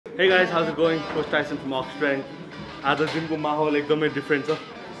Hey guys, how's it going? Coach Tyson from Ox Strength. आज जिमको माहौल एकदमै different छ.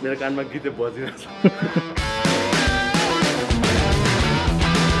 मेरो कानमा गीतै बजिरहेछ.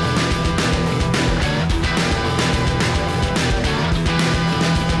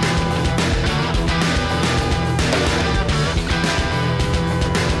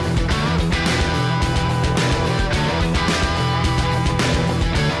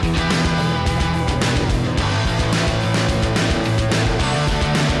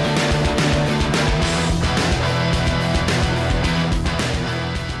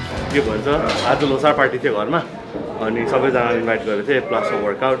 के भन्छ आज लोसार पार्टी थियो घरमा अनि सबैजना इन्भाइट गरेको थिएँ प्लस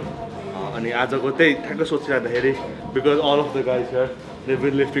वर्कआउट अनि आजको त्यही ठ्याक्कै सोचिराख्दाखेरि because all of the guys here they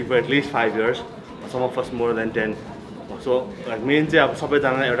been lifting for at least 5 years, some of us more than 10. So main चाहिँ अब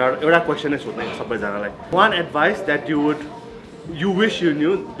सबैजनालाई एउटा क्वेसनै सोध्ने सबैजनालाई. One advice that you wish you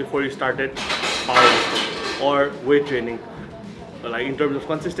new before you started power lifting or weight training, like in terms of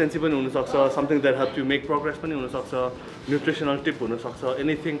consistency पनि हुनसक्छ, something that helps you make progress पनि हुनसक्छ, nutritional tip हुनसक्छ,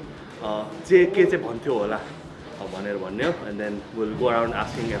 anything के चाहिँ भन्थ्यो होला भनेर भन्ने हो. And then we'll go around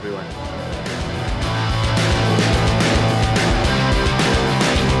asking everyone.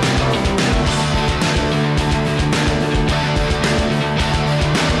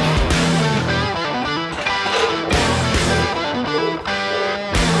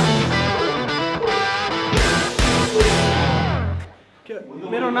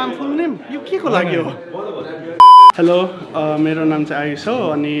 मेरो नाम फुल नेम यो के को लागि हो? हेलो, मेरो नाम चाहिँ आयुष हो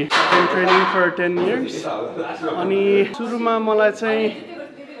अनि I'm training for 10 years. अनि सुरुमा मलाई चाहिँ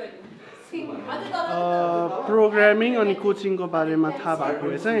प्रोग्रामिङ अनि कोचिङको बारेमा थाहा भएको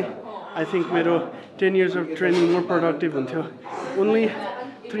भए चाहिँ आई थिङ्क मेरो 10 years of training more productive हुन्थ्यो. ओन्ली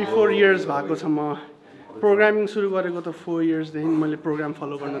 3-4 years भएको छ. म प्रोग्रामिङ सुरु गरेको त 4 yearsदेखि मैले प्रोग्राम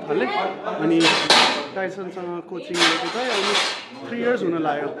फलो गर्न थालेँ अनि टाइसनसँग कोचिङ लिएको चाहिँ अनि 3 years हुन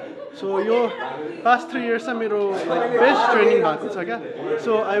लाग्यो. सो यो पास्ट 3 years चाहिँ मेरो बेस्ट ट्रेनिङ भएको छ क्या.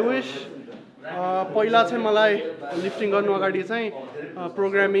 सो आई विश पहिला चाहिँ मलाई लिफ्टिङ गर्नु अगाडि चाहिँ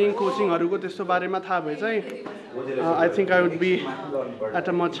प्रोग्रामिङ कोचिङहरूको त्यस्तो बारेमा थाहा भए चाहिँ I think I would be at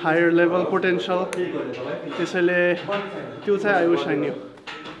a much higher level potential. त्यसैले त्यो चाहिँ आई विश आई न्यू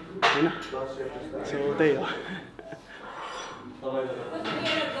होइन. सो त्यही हो.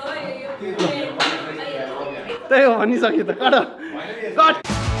 त्यही हो भनिसक्यो त. कट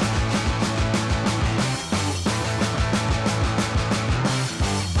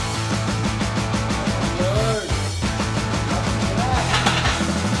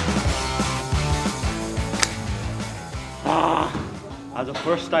आज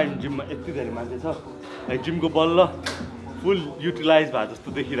फर्स्ट टाइम जिममा यति धेरै मान्छे छ. लाइक जिमको बल्ल फुल युटिलाइज भए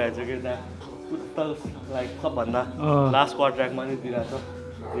जस्तो देखिरहेछ कि त्यहाँ उत्ता लाइक सबभन्दा लास्ट क्वार्टर्याकमा नै दिइरहेछ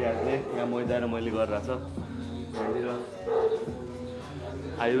रियाजले. यहाँ मैदा र मैले गरिरहेछ. यहाँनिर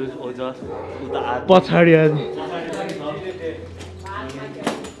आयुष ओजस उता पछाडि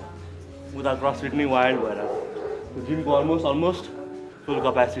उता क्रसफिट नै वाइल्ड भएर जिमको अलमोस्ट फुल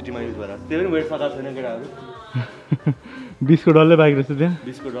कपेसिटीमा युज भएर. त्यही पनि वेट सकाएको छैन केटाहरू. बिसको डल्लै बाइक रहेछ त्यहाँ.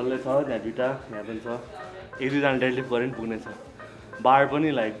 बिसको डल्लै छ त्यहाँ दुइटा, यहाँ पनि छ. 1-2जना डेडलिफ्ट गरे पनि पुग्ने छ. बार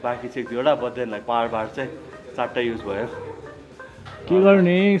पनि लाइक बाँकी छ 1-2वटा बद्दैन. लाइक पावर बार चाहिँ 4टा युज भयो. के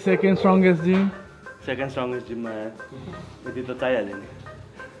गर्ने सेकेन्ड स्ट्रङ्गेस्ट जिममा यति त चाहिहाल्यो नि.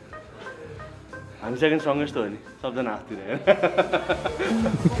 हामी सेकेन्ड स्ट्रङ्गेस्ट हो नि सबजना हाँस्तिर.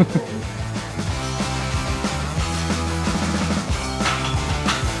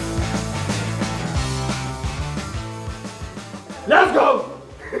 Let's go!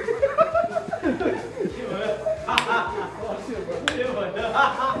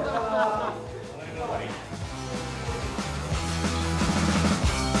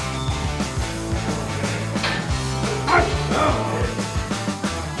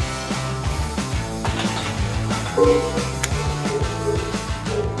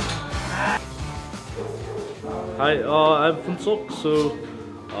 Hi, I'm Funsok. So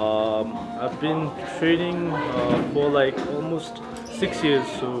I've been training for like almost 6 years.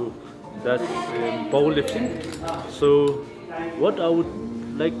 So that's in powerlifting. So what I would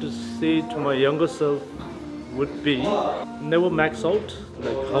like to say to my younger self would be never max out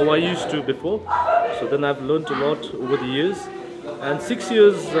like how I used to before. So then I've learned a lot over the years. And 6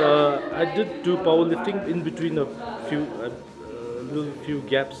 years I did do powerlifting in between a few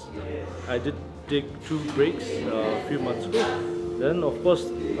gaps. I did take 2 breaks a few months ago. Then of course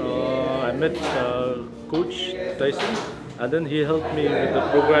I met Coach Tyson, and then he helped me with the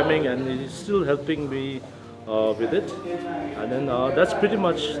programming and he's still helping me with it. And then that's pretty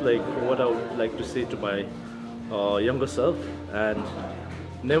much like what I would like to say to my younger self. And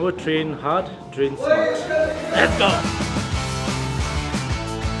never train hard, train smart. Let's go!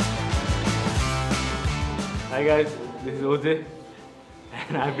 Hi guys, this is OJ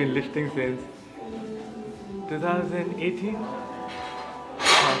and I've been lifting since 2018.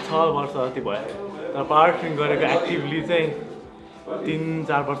 6 वर्ष जति भयो तर power lifting गरेको actively चाहिँ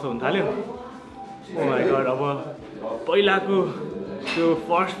 3-4 वर्ष हुन थाल्यो ओ my God अब पहिलाको त्यो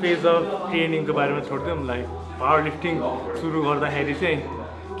फर्स्ट फेज अफ ट्रेनिङको बारेमा छोड्दिउँ लाइक पावर लिफ्टिङ सुरु गर्दाखेरि चाहिँ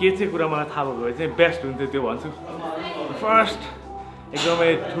के चाहिँ कुरा मलाई थाहा भएको भए चाहिँ बेस्ट हुन्थ्यो त्यो भन्छु फर्स्ट एकदमै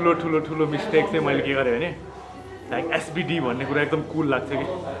ठुलो मिस्टेक चाहिँ मैले के गरेँ भने लाइक एसबिडी भन्ने कुरा एकदम कुल लाग्छ कि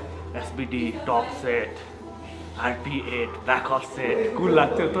SBD top set RP8 backup set कुल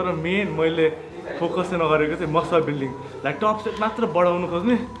लाग्थ्यो तर मेन मैले फोकस चाहिँ नगरेको चाहिँ muscle building like top set मात्र बढाउनु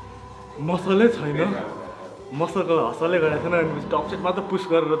खोज्ने मसलै छैन मसलको हसलले गरेको थिएन अनि टप सेट मात्र पुस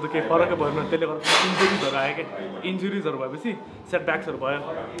गरेर त केही फरकै परेन त्यसले गर्दा इन्जुरिजहरू आयो क्या इन्जुरिजहरू भएपछि सेटब्याक्सहरू भयो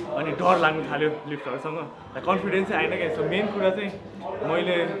अनि डर लाग्नु थाल्यो लिफ्टहरूसँग कन्फिडेन्सै आएन क्या सो मेन कुरा चाहिँ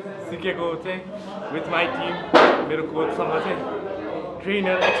मैले सिकेको चाहिँ विथ माई टिम मेरो कोचसँग चाहिँ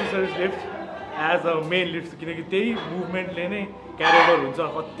trainer exercise lift as a main lift किनकि त्यही मुभमेन्टले नै क्यारेबर हुन्छ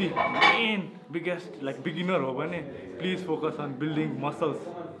कति मेन बिगेस्ट लाइक बिगिनर हो भने please focus on building muscles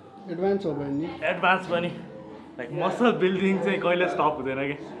advance हो भने एडभान्स पनि लाइक मसल बिल्डिङ चाहिँ कहिले स्टप हुँदैन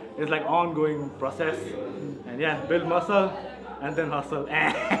कि it's like on going process and yeah build muscle and then hustle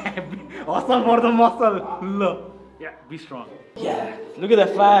hustle for the muscle ल या be strong yeah look at the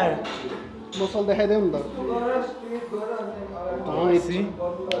fire muscle देखाइदेऊ नि त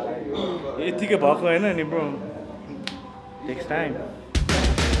यतिकै भएको होइन नि bro takes time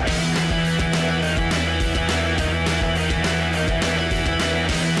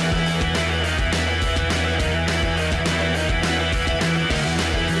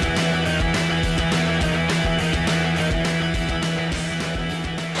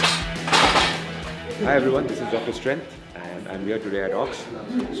Hi everyone, this is Dr. Strength and I'm here today at Ox.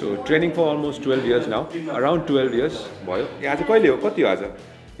 So training for almost 12 years now, around 12 years भयो. आज कहिले हो कति हो आज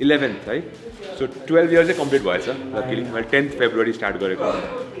 11th है. So 12 years complete भएछ luckily. Well 10th February start गरेको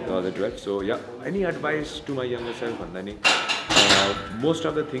 2012. So yeah, any advice to my younger self भन्दा नि most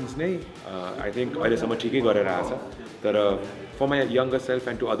of the things नै I think अहिलेसम्म ठिकै गरेर आछ तर for my younger self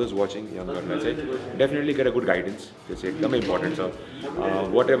and to others watching younger चाहिँ definitely get a good guidance. त्यो चाहिँ एकदमै इम्पोर्टेन्ट छ.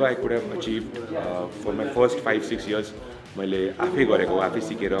 Whatever I could have achieved for my first 5-6 years मैले आफै गरेको आफै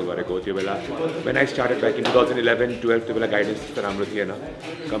सिकेर गरेको त्यो बेला when I started back in 2011-12 त्यो बेला गाइडेन्स त्यस्तो राम्रो थिएन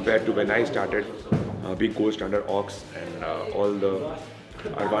compared to when I started being coached under Ox and all the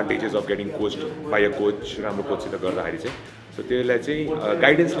advantages of getting coached by a coach राम्रो कोचसित गर्दाखेरि चाहिँ सो त्यसलाई चाहिँ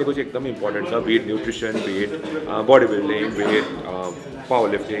गाइडेन्स लिएको चाहिँ एकदमै इम्पोर्टेन्ट छ be it nutrition be it body building be it power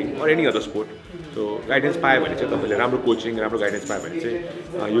lifting or any other sport so guidance पायो भने चाहिँ तपाईँले राम्रो कोचिङ राम्रो गाइडेन्स पायो भने चाहिँ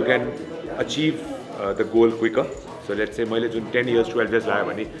you can achieve the goal quicker so let's चाहिँ मैले जुन 10 years 12 years लाग्यो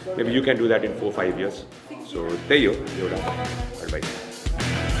भने maybe you can do that in 4-5 years so त्यही हो एउटा एडभाइस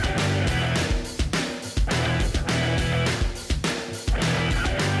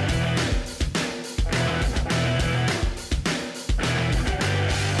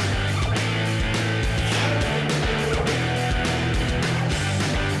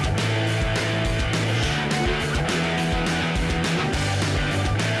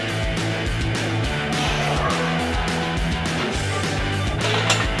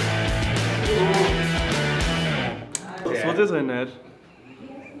सोचेको छैन यार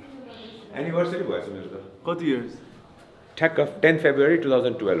एनिभर्सरी भएछ मेरो त कति इयर्स ठ्याक्क 10 February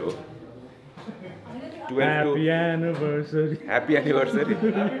 2012 हो 12 Happy anniversary. Happy anniversary.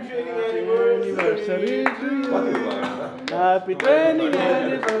 Happy 20th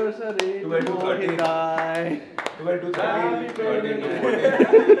anniversary. 12 to 30.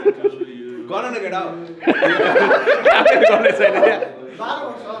 Gone on a get out.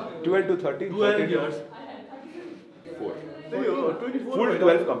 12 to 30. 12 years. 4. Full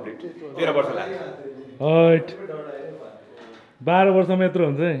 12 complete. 13 वर्ष लाग्यो. हट 12 वर्षमा यत्रो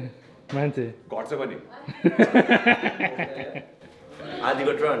हुन्छ है मान्छे घट्छ पनि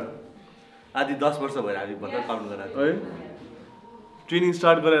आदिको टर्न आदि 10 वर्ष भएर आदि भर्खर काउन्ट गराएको है ट्रेनिङ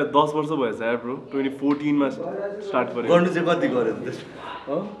स्टार्ट गरेर 10 वर्ष भएछ यार ब्रो 2014 मा स्टार्ट गरेँ गर्नु चाहिँ कति गर्यो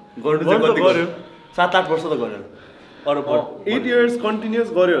त्यसमा गर्नु चाहिँ कति गर्यो 7-8 वर्ष त गर्यो अरु 8 इयर्स कन्टिन्युअस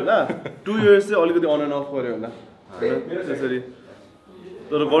गर्यो होला 2 इयर्स चाहिँ अलिकति अन एन्ड अफ गर्यो होला हैन त्यसरी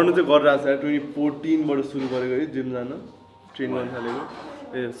तर गर्नु चाहिँ गरिरहेको छ 2014 बाट सुरु गरेको है जिम जान ट्रेन गर्न थालेको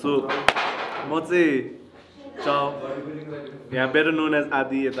ए सो म चाहिँ चाउ यहाँ बेटर नोन एज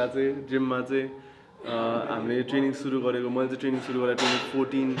आदि यता चाहिँ जिममा चाहिँ हामीले ट्रेनिङ सुरु गरेको मैले चाहिँ ट्रेनिङ सुरु गरेको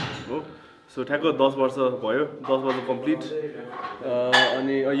 2014 हो सो ठ्याक्क 10 वर्ष भयो 10 वर्ष कम्प्लिट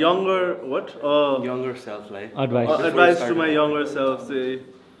अनि younger what younger सेल्फलाई advice advice to my younger self चाहिँ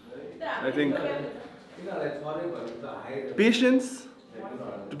I think Patience,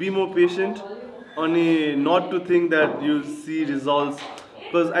 to be more patient, only not to think that you see results.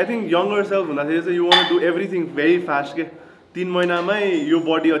 Because I think younger self, you want to do everything very fast. 3 महिनामै यो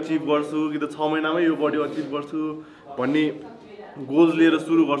body achieve गर्छु कि त 6 महिनामै यो body achieve गर्छु भन्ने goals लिएर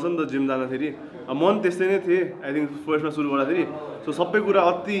सुरु गर्छ नि त जिम जाँदाखेरि मन त्यस्तै नै थिए आई थिंक फर्स्टमा सुरु गर्दाखेरि सो सबै कुरा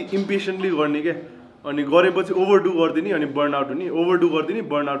अति इम्पेशेन्टली गर्ने के अनि गरेपछि ओभरडु गर्दिनी अनि बर्न आउट हुने ओभरडु गर्दिनी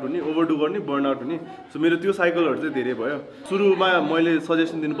बर्न आउट हुने ओभरडु गर्ने बर्न आउट हुने सो मेरो त्यो साइकलहरु चाहिँ धेरै भयो सुरुमा मैले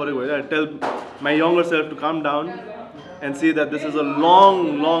सजेसन दिनु पर्यो भइरा tell my younger self to calm down and say that this is a long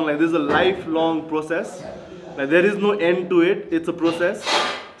like this is a lifelong process. Like there is no end to it. It's a process.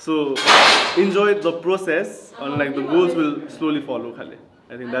 So enjoy the process and like the goals will slowly follow. I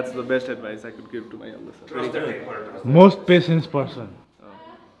think that's the best advice I could give to my younger self. Most patient person.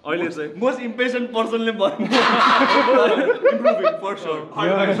 Most impatient person improving for sure.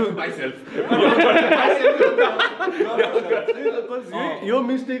 Myself. यो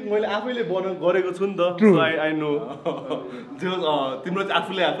mistake मैले आफैले गरेको छु नि त so I know तिम्रो चाहिँ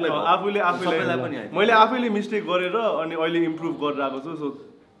आफूले मैले आफैले मिस्टेक गरेर अनि अहिले इम्प्रुभ गरेर आएको छु so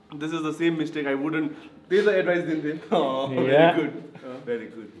this is the same mistake I wouldn't त्यही त एडभाइस दिन्थे भेरी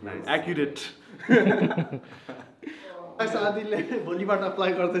गुड नाइस एक्युरेट साथीले भोलिबाट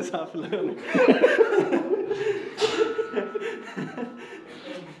अप्लाई गर्दैछ आफूलाई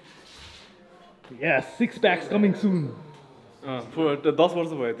Yeah, 6 packs coming soon. 10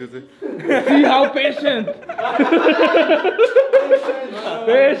 वर्ष भयो त्यो चाहिँ See how patient.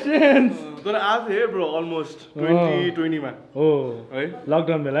 Patience. तर आज हे ब्रो अलमोस्ट 2020 मा हो है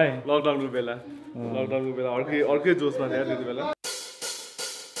लकडाउन बेला है लकडाउनको बेला अर्कै जोसमा थियो त्यति बेला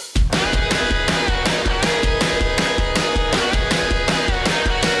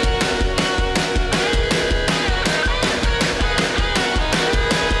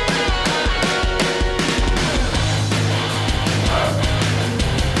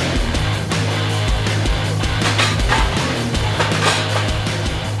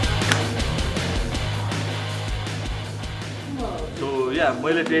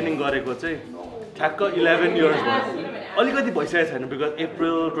मैले ट्रेनिङ गरेको चाहिँ ठ्याक्क 11 इयर्स भयो अलिकति भइसकेको छैन बिकज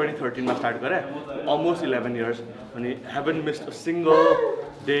अप्रिल 2013 मा स्टार्ट गरेँ अलमोस्ट 11 इयर्स अनि heaven missed a single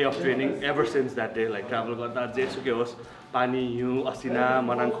day of training ever since that day like travel गर्दा जेसुकै होस् पानी हिउँ असिना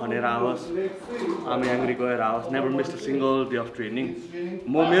मनाङ खनेर आओस् आम्याङ्ग्री गएर आओस् never missed a single day of training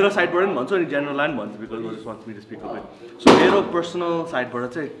म मेरो साइडबाट पनि भन्छु अनि जेनरल लाइन भन्छु because just wants me to speak of it so मेरो पर्सनल साइडबाट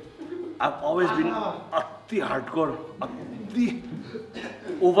चाहिँ I've alwaज बिन अति हार्डकोर अति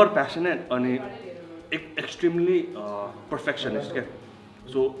ओभर प्यासनेट अनि एक्सट्रिमली पर्फेक्सनिस्ट क्या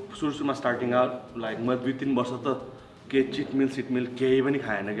सो सुरुमा स्टार्टिङ आउट लाइक म 2-3 वर्ष त केही चिटमिल केही पनि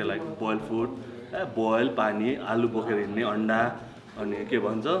खाएन क्या लाइक बोइल फुड बोइल पानी आलु बोकेर हिँड्ने अन्डा अनि के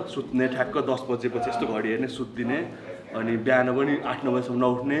भन्छ सुत्ने ठ्याक्क 10 बजेपछि यस्तो घडी हेर्ने सुत्दिने अनि बिहान पनि 8-9 बजीसम्म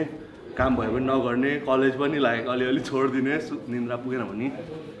नउठ्ने काम भयो भने नगर्ने कलेज पनि लाइक अलिअलि छोडिदिने निन्द्रा पुगेन भने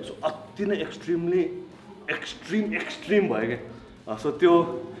सो अति नै एक्सट्रिम भयो क्या सो त्यो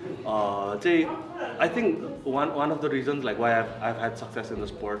चाहिँ I think one of the reasons like why I had success in the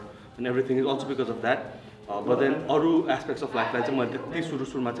sport and everything is also because of that but then अरू एस्पेक्ट्स अफ लाइफलाई चाहिँ मैले त्यति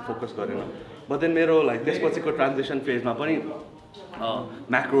सुरुमा चाहिँ फोकस गरेन बट देन मेरो लाइक त्यसपछिको ट्रान्जिसन फेजमा पनि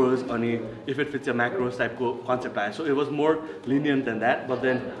म्याक्रोज अनि इफ इट फिट्स अ म्याक्रोज टाइपको कन्सेप्ट आयो so it was more लिनियन्ट then that but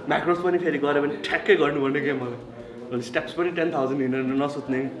then म्याक्रोज पनि फेरि गऱ्यो भने ठ्याक्कै गर्नुपर्ने के मलाई अनि स्टेप्स पनि 10,000 हिँडेर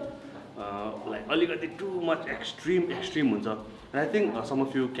नसुत्ने लाइक अलिकति टु मच एक्सट्रिम हुन्छ and I think some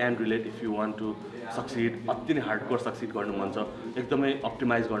of you can relate if you want to succeed अति नै हार्डकोर सक्सिड गर्नु मन छ एकदमै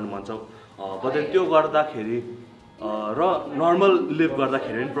अप्टिमाइज गर्नु मन छ बट देन त्यो गर्दाखेरि र नर्मल लिभ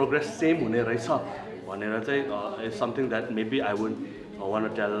गर्दाखेरि पनि प्रोग्रेस सेम हुने रहेछ भनेर चाहिँ is something that maybe I would want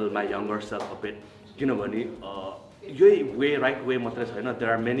tell my younger self a bit किनभने यही वे राइट वे मात्रै छैन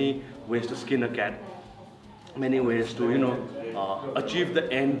there are many ways to skin a CAT many ways to achieve the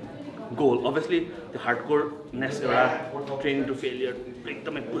end goal obviously the hardcoreness एउटा training to failure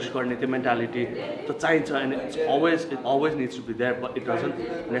एकदमै push गर्ने त्यो mentality त चाहिन्छ and it always needs to be there but it doesn't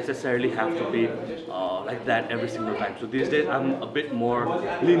necessarily have to be like that every single time so these days I'm a bit more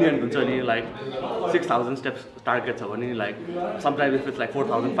lenient हुन्छ नि like 6,000 steps target छ भने like sometimes if it's like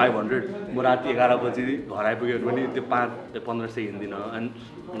 4,500 म राति 11 बजी घर आइपुग्यो भने त्यो 5-15 हिँड्दिनँ and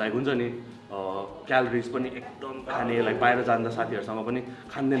like हुन्छ नि क्यालोरिज पनि एकदम खाने लाइक बाहिर जाँदा साथीहरूसँग पनि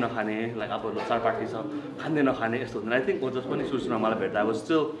खाँदै नखाने लाइक अब लोसार पार्टी छ खाँदै नखाने यस्तो हुँदैन आई थिङ्क जस पनि सुरुमा मलाई भेट्दा अब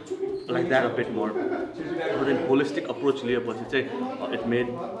still like that a bit more than holistic approach लिएपछि चाहिँ it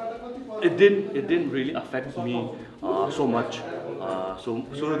didn't really affect me so much so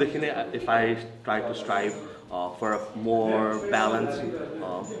सुरुदेखि नै if I try to strive for a more balanced,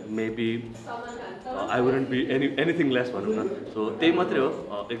 maybe I wouldn't be anything less भनौँ न. So त्यही मात्रै हो.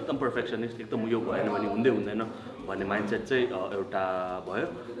 एकदम पर्फेक्सनिस्ट एकदम यो भएन भने हुँदै हुँदैन भन्ने माइन्डसेट चाहिँ एउटा भयो.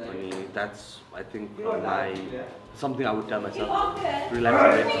 अनि that's I think my something I would tell myself. Relax a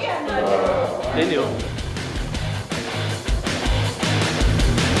bit. त्यही नै हो.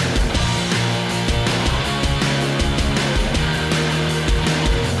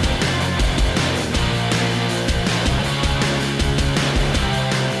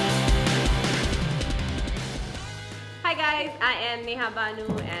 Hi guys, I am Neha Banu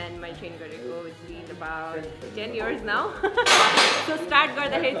and my train गरेको it's been about 10 years now. So start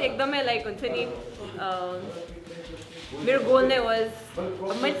गर्दाखेरि चाहिँ एकदमै like हुन्छ नि मेरो goal नै was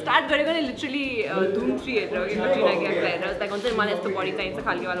मैले start गरेको नै literally Doom 3 हेरेर हो कि Katrina Kaif हेरेर like हुन्छ नि मलाई यस्तो body चाहिन्छ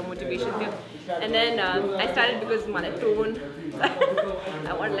खालको वाला motivation थियो. And then I started because मलाई tone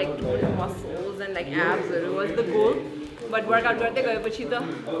I want like tone muscles and like abs was the goal. But workout गर्दै गएपछि त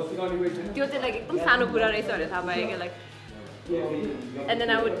त्यो चाहिँ like एकदम सानो कुरा रहेछ भनेर थाहा पाएँ क्या like. And then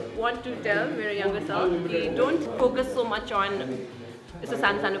I would want to tell मेरो younger self, don't focus so much on यस्तो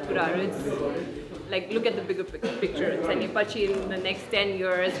सानो सानो कुराहरू. It's like look at the bigger picture. अनि पछि in the next 10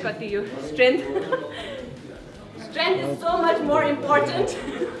 years कति यो strength is so much more important.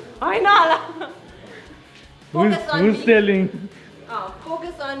 होइन होला. Who's telling?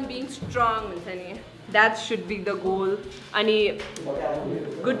 Focus on being strong हुन्छ नि. That should be the goal. Ani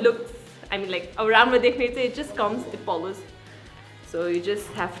good looks, I mean like around with it just comes, it follows. So you just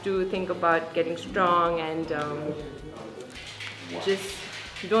have to think about getting strong and just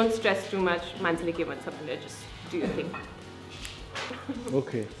don't stress too much. Mentally give something there, just do your thing.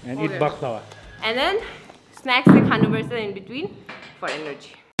 Okay, and eat baklava. And then snacks like khanu parcha in between for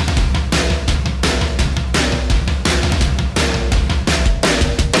energy.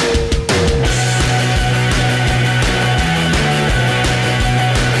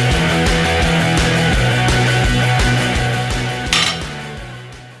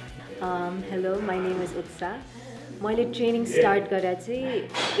 Hello, my name is Utsa. मैले training start गरेर चाहिँ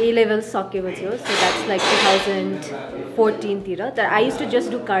A level सकेपछि हो. So that's like 2014 तिर. तर I used to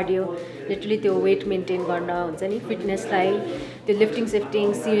just do cardio. Literally त्यो weight maintain गर्न हुन्छ नि फिटनेसलाई त्यो लिफ्टिङ सिफ्टिङ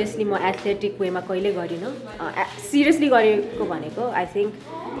सिरियसली म एथलेटिक वेमा कहिले गरिनँ. सिरियसली गरेको भनेको आई थिङ्क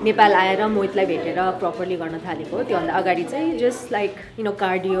नेपाल आएर मोहितलाई भेटेर प्रपरली गर्न थालेको. त्योभन्दा अगाडि चाहिँ just like you know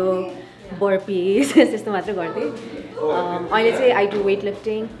cardio burpees त्यस्तो मात्र गर्थेँ. अहिले चाहिँ I do weight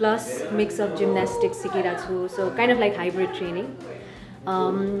lifting plus mix of gymnastics सिकिरहेको छु. So kind of like hybrid training.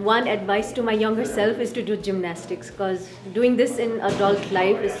 One advice to my younger self is to do gymnastics because doing this in adult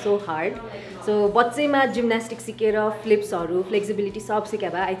life is so hard. So बच्चैमा gymnastics सिकेर flips-हरु flexibility सब सिके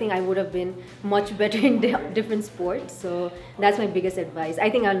भए I think I would have been much better in different sports. So that's my biggest advice. I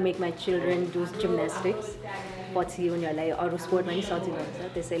think I'll make my children do gymnastics. पछि उनीहरूलाई अरू स्पोर्टमा नि सजिलो हुन्छ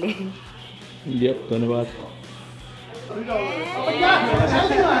त्यसैले. Yep, धन्यवाद.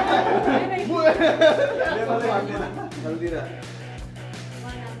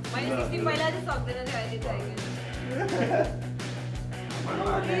 मैले 60 पहिला चाहिँ सक्दैन थियो अहिले चाहिँ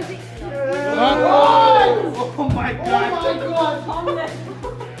Oh my god!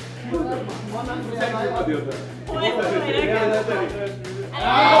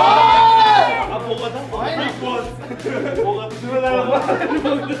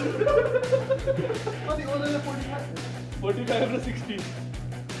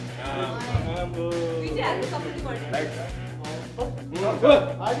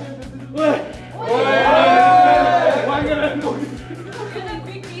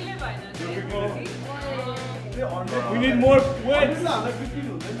 We need more weights.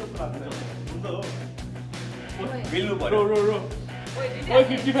 Row. Oh,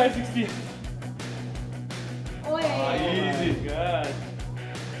 55, 60. Easy. Good.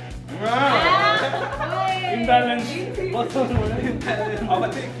 Imbalance.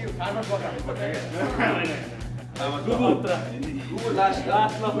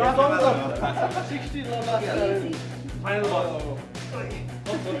 Final ball.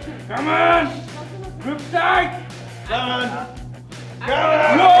 Come on! Grip tight! Come on!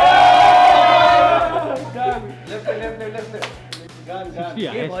 No!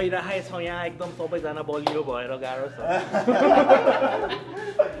 के भइरहेछ यहाँ एकदम सबैजना बलियो भएर गाह्रो छ.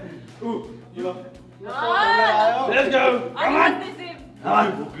 Let's go! Come on!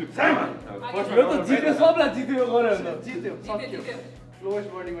 यो त जित्यो सबलाई जित्यो गरे भने जित्यो सक्यो lowest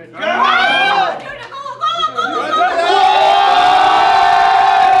body weight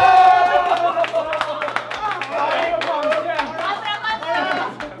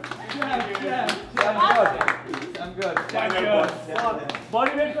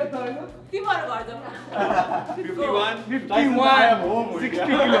body weight कति हो तिमीहरु घर जाऊ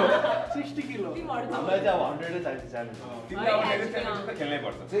 60 किलो हामीलाई चाहिँ अब 100 चाहिन्छ सानो तिमीलाई अब next time चाहिँ खेल्नै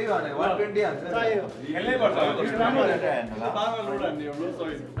पर्छ त्यही भने 120 हान्छ चाहियो खेल्नै पर्छ राम्रो लोड हान्ने हाम्रो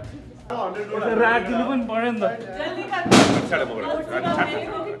सही 100 लोड राखिनु पनि पर्यो नि त छाड मगर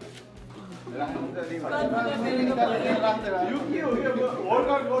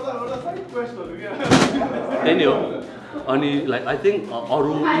त्यही नै हो अनि लाइक आई थिङ्क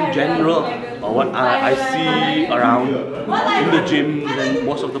अरू in general what I see around in the gym and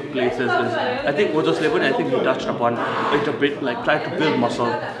most of the places is I think Ojosle पनि I think you touched upon it a bit like try to build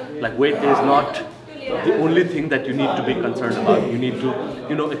muscle like weight is not the only thing that you need to be concerned about. You need to,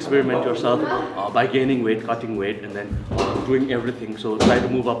 you know, experiment yourself by gaining weight, cutting weight, and then doing everything. So try to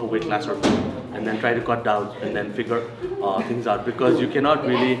move up a weight class or two, and then try to cut down, and then figure things out. Because you cannot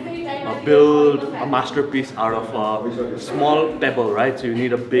really build a masterpiece out of a small pebble, right? So you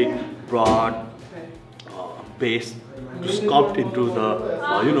need a big, broad base to sculpt into the,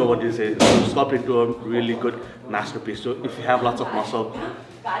 you know what you say, to sculpt into a really good masterpiece. So if you have lots of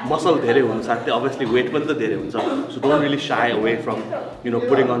muscle धेरै हुन्छ साथै obviously weight पनि त धेरै हुन्छ, so don't really shy away from, you know,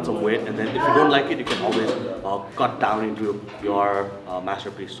 putting on some weight, and then if you don't like it you can always cut down into your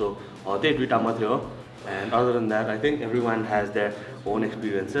masterpiece. So त्यही दुईटा मात्रै हो, and other than that I think everyone has their own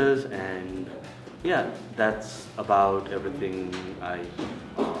experiences, and yeah, that's about everything I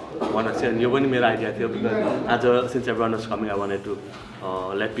want to say. And यो पनि मेरो idea थियो because as since everyone was coming I wanted to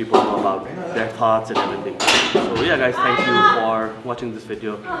let people know about their thoughts and everything. So yeah guys, thank you for watching this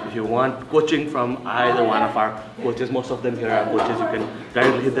video. If you want coaching from either one of our coaches, most of them here are coaches, you can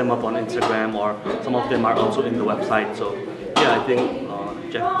directly hit them up on Instagram, or some of them are also in the website. So yeah, I think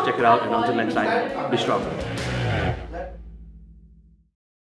check it out, and until next time, be strong.